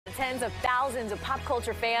Tens of thousands of pop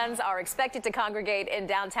culture fans are expected to congregate in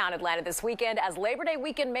downtown Atlanta this weekend as Labor Day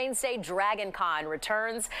weekend mainstay Dragon Con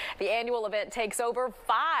returns. The annual event takes over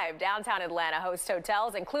 5 downtown Atlanta host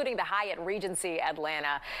hotels, including the Hyatt Regency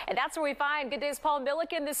Atlanta. And that's where we find Good Day's Paul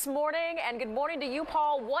Milliken this morning. And good morning to you,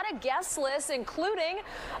 Paul. What a guest list, including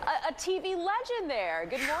a TV legend there.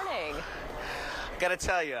 Good morning. Gotta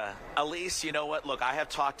tell you, Elise, you know what? Look, I have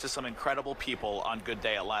talked to some incredible people on Good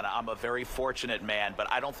Day Atlanta. I'm a very fortunate man, but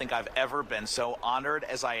I don't think I've ever been so honored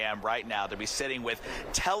as I am right now to be sitting with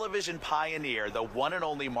television pioneer, the one and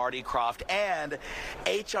only Marty Krofft, and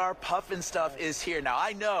HR Puffinstuff is here. Now,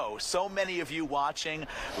 I know so many of you watching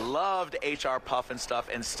loved HR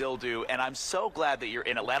Puffinstuff and still do, and I'm so glad that you're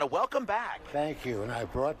in Atlanta. Welcome back. Thank you, and I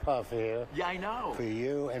brought Puff here. Yeah, I know. For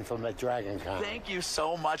you and for the Dragon Con. Thank you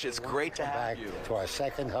so much. It's great to have you. To our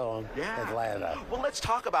second home, Atlanta. Well, let's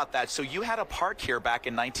talk about that. So you had a part here back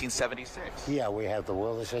in 1976. Yeah, we had the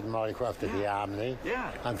Willis and Marty Krofft at the Omni.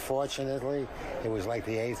 Yeah. Unfortunately, it was like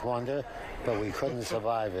the 8th wonder, but we couldn't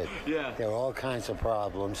survive it. Yeah. There were all kinds of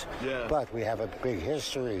problems. Yeah. But we have a big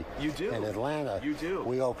history. You do. In Atlanta. You do.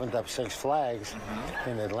 We opened up Six Flags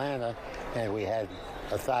in Atlanta, and we had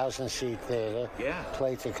 1,000-seat theater. Yeah.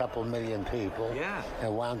 Played to a couple million people. Yeah.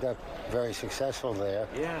 And wound up very successful there.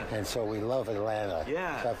 Yeah. And so we love Atlanta.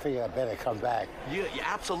 Yeah. So I figure I better come back. Yeah,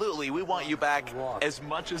 absolutely. We want you back as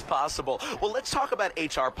much as possible. Well, let's talk about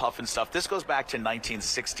HR Puffinstuff. This goes back to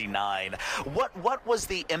 1969. What was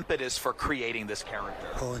the impetus for creating this character?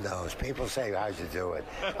 Who knows? People say, how'd you do it?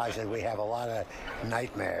 I said, we have a lot of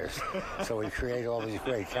nightmares. So we create all these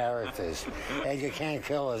great characters. And you can't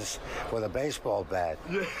kill us with a baseball bat.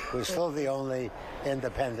 We're still the only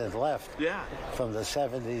independent left from the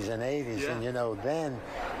 70s and 80s. And, you know, then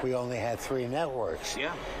we only had 3 networks.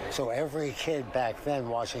 So every kid back then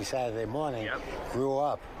watching Saturday morning grew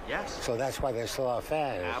up. Yes. So that's why they're still our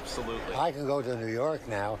fans. Absolutely. I can go to New York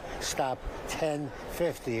now, stop 10,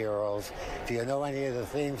 50-year-olds. Do you know any of the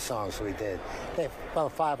theme songs we did?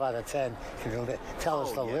 About 5 out of 10 can tell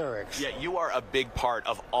us the lyrics. Yeah, you are a big part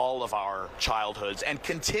of all of our childhoods and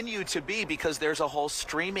continue to be because there's a whole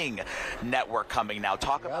streaming network coming now.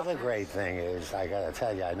 Talk about the other great thing is, I got to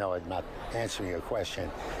tell you, I know I'm not answering your question,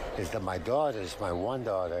 is that my one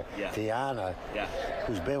daughter, Deanna,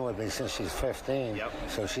 who's been with me since she's 15,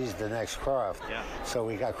 so she's the next Krofft. So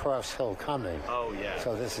we got Croft's Hill coming. Oh, yeah.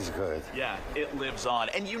 So this is good. Yeah, it lives on.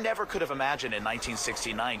 And you never could have imagined in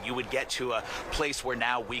 1969 you would get to a place where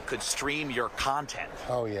now we could stream your content.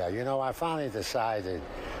 Oh, yeah. You know, I finally decided,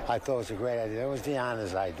 I thought it was a great idea. It was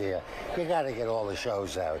Deanna's idea. You got to get all the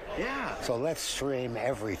shows out. Yeah. So let's stream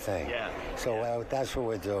everything. Yeah. So that's what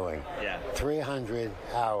we're doing. Yeah. 300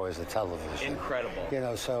 hours of television. Incredible. You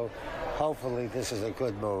know, so hopefully this is a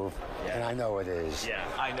good move. And I know it is. Yeah,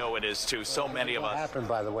 I know it is too. So many of us. What happened,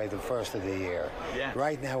 by the way, the first of the year. Yeah.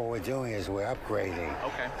 Right now what we're doing is we're upgrading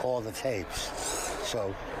all the tapes.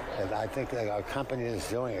 So I think that our company that's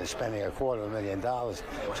doing it is spending $250,000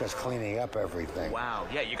 just cleaning up everything. Wow.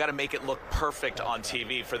 Yeah, you got to make it look perfect on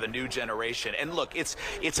TV for the new generation. And look, it's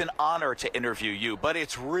an honor to interview you, but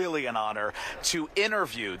it's really an honor to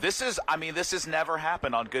interview. This has never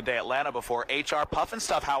happened on Good Day Atlanta before. HR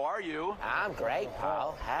Puffinstuff, how are you? I'm great,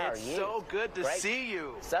 Paul. How are you? It's so good to see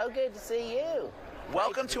you. So good to see you.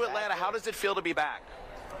 Welcome to Atlanta. How does it feel to be back?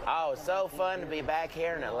 Oh, so fun to be back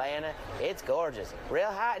here in Atlanta. It's gorgeous. Real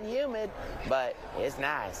hot and humid, but it's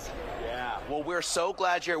nice. Yeah. Well, we're so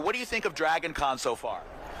glad you're here. What do you think of Dragon Con so far?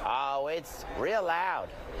 Oh, it's real loud.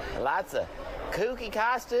 Lots of kooky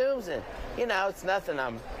costumes, and, you know, it's nothing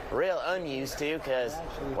I'm real unused to because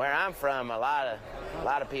where I'm from, a lot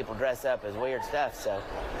of people dress up as weird stuff, so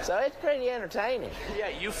it's pretty entertaining. Yeah,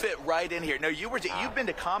 you fit right in here. No, you've been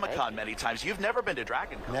to Comic-Con many times. You've never been to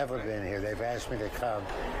Dragon Con. Never been here. They've asked me to come.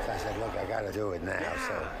 So I said, look, I got to do it now.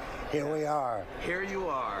 So here we are. Here you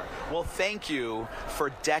are. Well, thank you for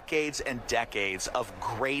decades and decades of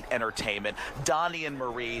great entertainment. Donnie and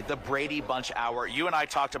Marie, the Brady Bunch Hour. You and I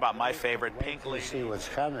talked about my favorite, Pink Lady. See what's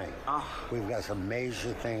coming. We've got some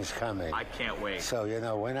major things coming. I can't wait. So, you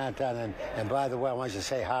know, we're not done. And by the way, I want you to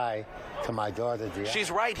say hi to my daughter, Deanna.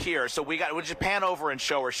 She's right here, so we'll just pan over and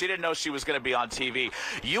show her. She didn't know she was going to be on TV.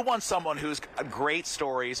 You want someone who's got great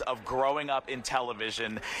stories of growing up in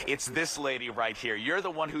television. It's this lady right here. You're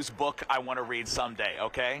the one whose book I want to read someday,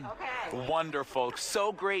 okay? Okay. Wonderful.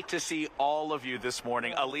 So great to see all of you this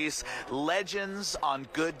morning. Elise, legends on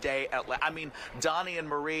Good Day Atlanta. I mean, Donnie and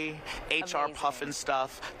Marie, HR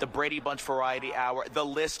Puffinstuff, the Brady Bunch Variety Hour. The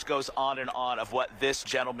list goes on and on of what this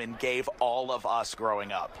gentleman gave all of us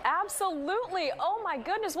growing up. Absolutely. Absolutely. Oh, my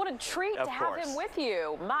goodness. What a treat to have him with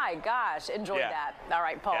you. My gosh. Enjoyed that. All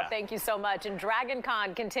right, Paul, thank you so much. And Dragon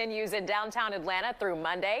Con continues in downtown Atlanta through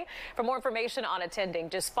Monday. For more information on attending,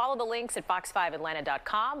 just follow the links at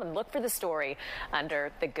fox5atlanta.com and look for the story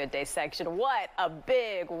under the Good Day section. What a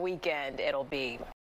big weekend it'll be.